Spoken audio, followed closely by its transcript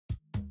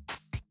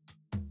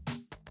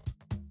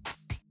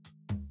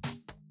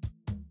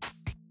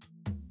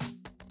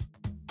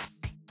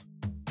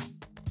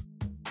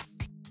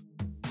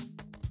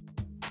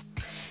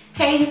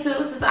Hey YouTube,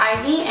 this is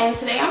Ivy, and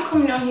today I'm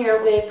coming on here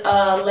with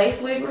a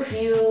lace wig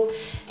review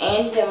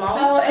and demo.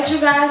 So as you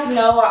guys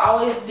know, I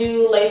always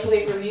do lace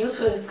wig reviews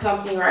for this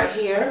company right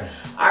here,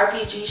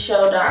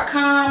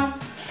 RPGshow.com.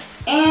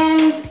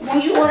 And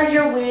when you order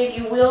your wig,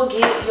 you will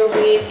get your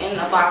wig in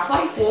a box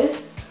like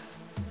this.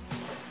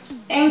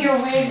 And your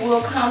wig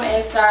will come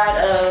inside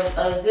of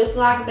a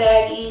Ziploc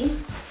baggie.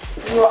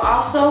 You will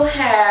also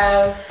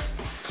have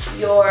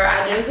your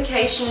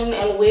identification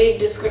and wig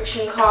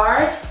description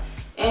card.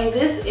 And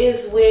this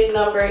is wig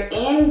number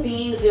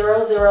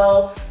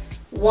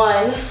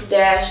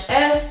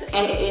NB001-S,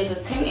 and it is a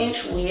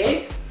 10-inch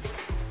wig.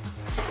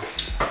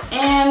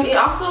 And it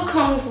also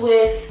comes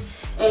with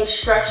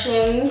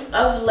instructions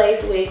of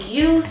lace wig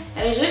use,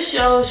 and it just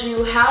shows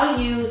you how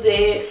to use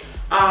it,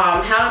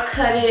 how to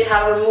cut it,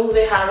 how to remove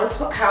it, how to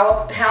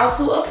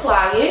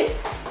apply it.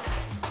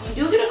 You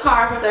do get a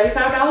card for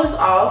 $35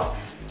 off.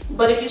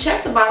 But if you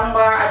check the bottom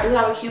bar, I do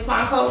have a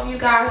coupon code for you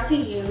guys to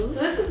use. So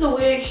this is the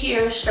wig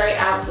here straight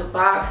out of the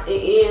box.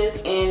 It is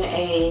in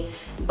a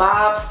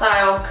bob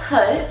style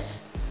cut.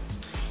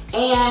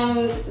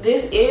 And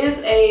this is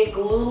a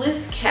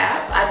glueless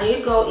cap. I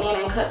did go in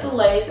and cut the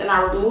lace and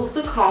I removed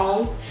the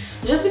combs.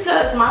 Just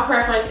because my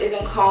preference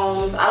isn't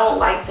combs. I don't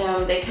like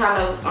them. They kind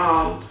of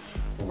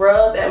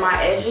rub at my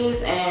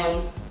edges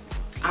and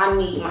I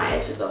need my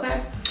edges,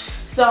 okay?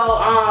 So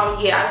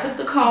yeah, I took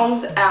the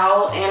combs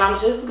out and I'm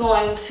just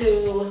going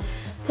to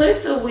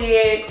put the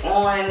wig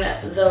on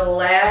the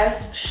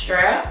last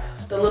strap,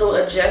 the little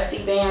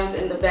adjusty bands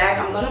in the back.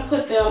 I'm gonna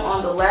put them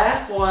on the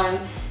last one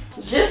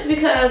just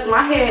because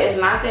my head is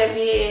not that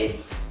big.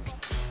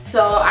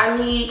 So I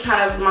need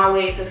kind of my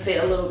wig to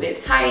fit a little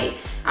bit tight.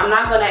 I'm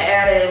not gonna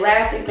add an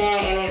elastic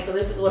band in it, so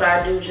this is what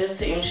I do just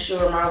to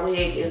ensure my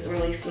wig is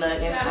really snug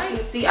and tight. You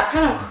can see I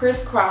kind of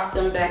crisscrossed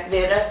them back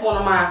there. That's one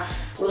of my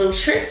little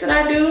tricks that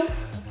I do.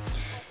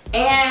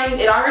 And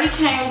it already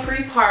came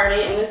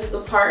pre-parted, and this is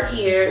the part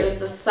here.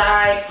 It's a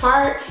side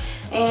part,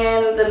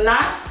 and the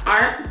knots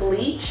aren't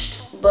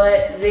bleached,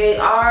 but they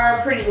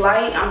are pretty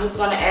light. I'm just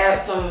gonna add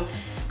some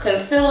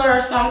concealer or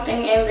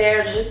something in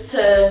there just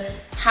to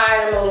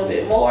hide them a little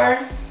bit more.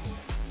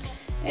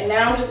 And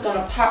now I'm just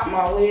gonna pop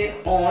my wig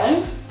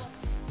on.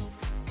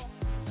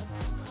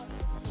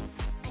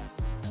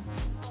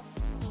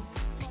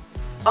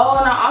 Oh,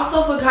 and I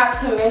also forgot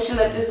to mention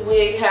that this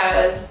wig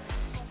has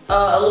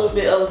a little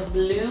bit of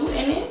blue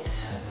in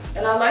it,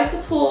 and I like to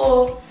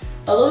pull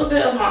a little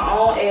bit of my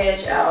own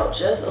edge out,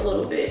 just a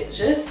little bit,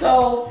 just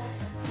so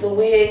the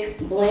wig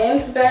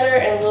blends better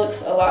and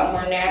looks a lot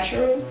more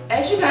natural.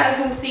 As you guys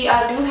can see,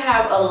 I do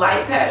have a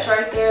light patch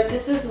right there.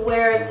 This is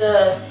where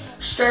the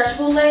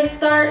stretchable lace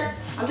starts.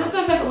 I'm just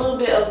gonna take a little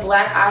bit of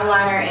black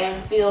eyeliner and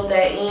fill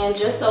that in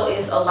just so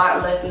it's a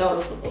lot less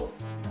noticeable.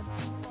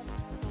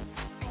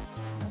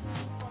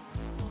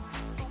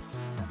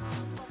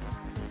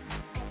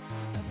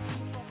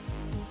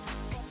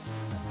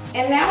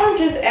 And now I'm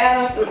just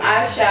adding some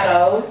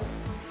eyeshadow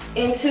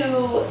into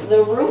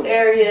the root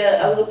area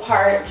of the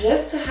part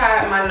just to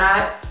hide my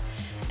knots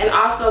and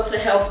also to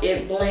help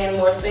it blend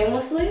more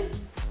seamlessly.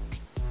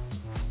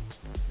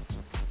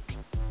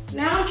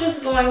 Now I'm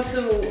just going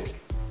to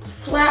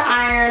flat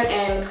iron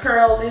and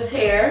curl this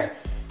hair.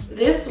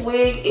 This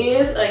wig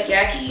is a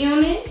yaki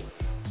unit.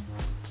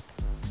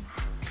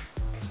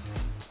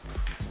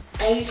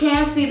 And you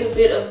can see the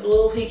bit of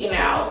blue peeking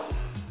out.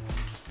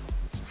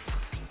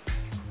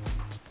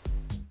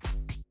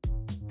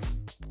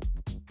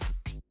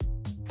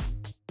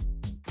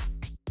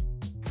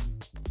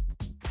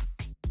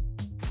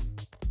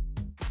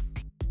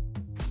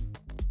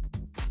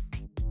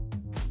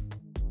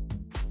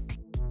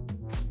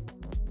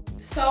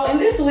 So in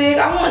this wig,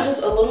 I want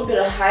just a little bit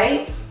of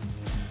height.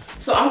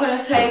 So I'm gonna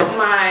take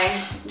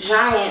my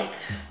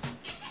giant,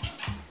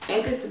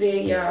 ain't this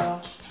big,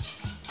 y'all?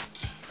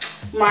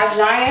 My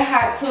giant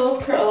Hot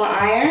Tools curling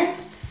iron.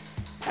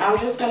 I'm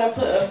just gonna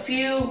put a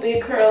few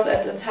big curls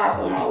at the top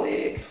of my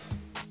wig.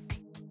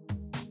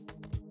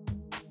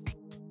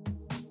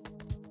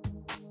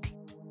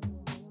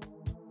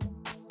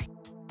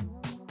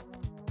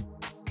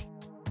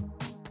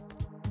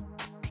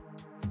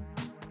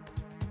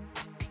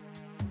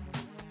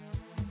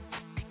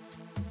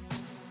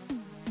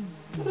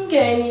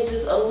 Gave me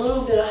just a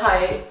little bit of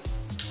height.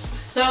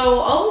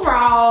 So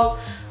overall,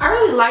 I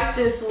really like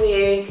this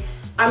wig.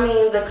 I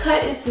mean, the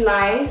cut is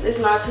nice. It's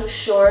not too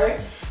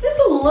short. It's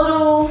a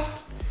little,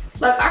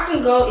 like I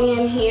can go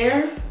in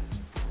here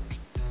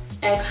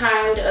and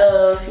kind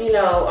of, you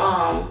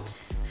know,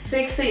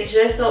 fix it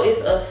just so it's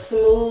a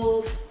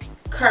smooth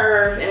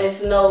curve and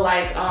it's no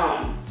like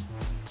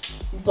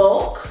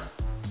bulk.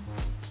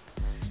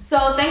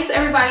 So thanks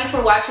everybody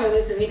for watching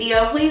this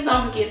video. Please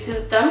don't forget to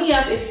thumb me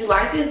up if you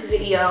like this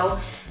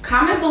video.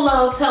 Comment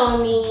below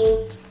telling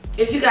me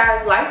if you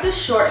guys like the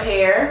short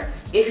hair,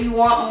 if you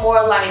want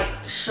more like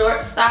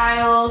short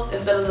styles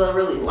instead of the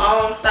really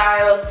long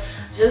styles.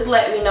 Just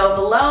let me know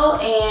below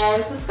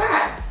and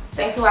subscribe.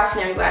 Thanks for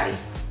watching everybody.